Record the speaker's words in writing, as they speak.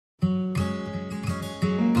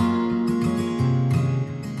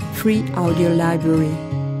Free audio library.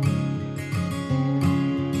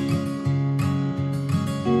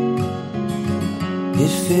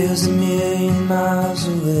 It feels a million miles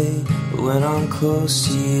away, but when I'm close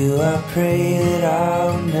to you, I pray that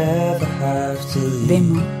I'll never have to leave.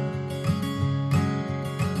 Demo.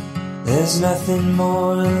 There's nothing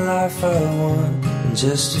more in life I want than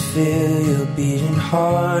just to feel your beating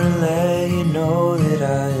heart and let you know that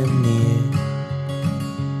I am near.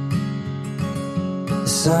 The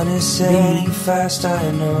sun is setting fast,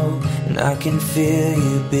 I know, and I can feel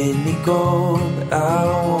you bid me go, but I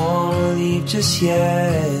don't wanna leave just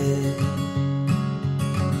yet.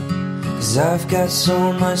 'Cause I've got so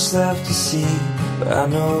much left to see, but I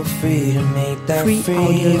know freedom ain't that Free free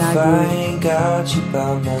audio if I library. ain't got you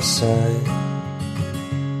by my side.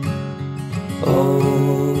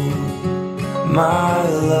 Oh, my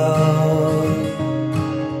love,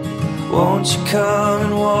 won't you come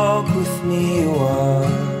and walk with me a while?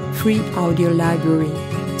 Free audio library.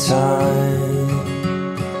 Time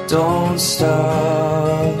don't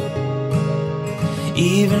stop,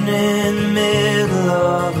 even in the middle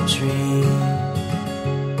of a dream.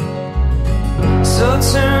 So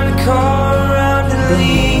turn the car around and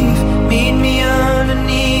leave. Meet me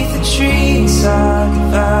underneath the tree inside the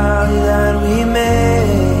valley that we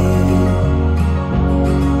made.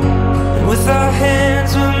 And with our hands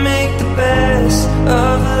we'll make the best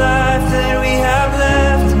of the life that we have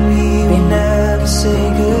left, and we will never say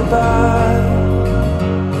goodbye.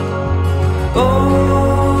 Oh,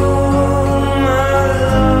 my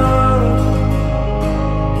love,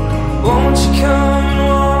 won't you come and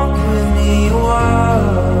walk with me a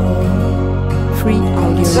while? Free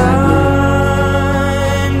audio library.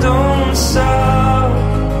 Time don't stop,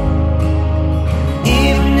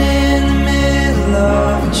 even in the middle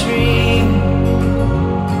of a dream.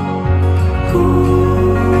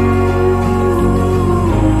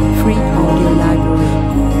 Free audio library.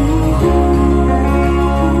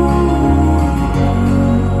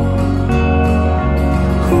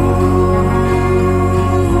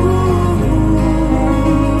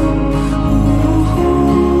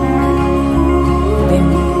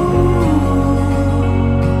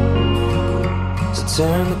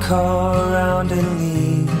 Turn the car around and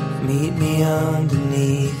leave. Meet me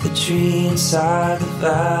underneath the tree inside the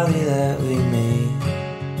valley that we made.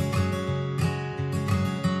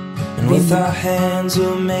 And with our hands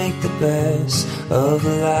we'll make the best of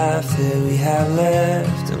the life that we have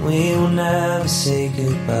left, and we will never say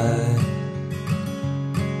goodbye.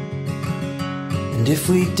 And if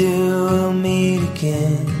we do, we'll meet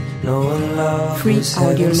again, knowing love Free was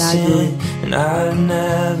audio heaven library. sent, and I've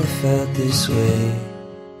never felt this way.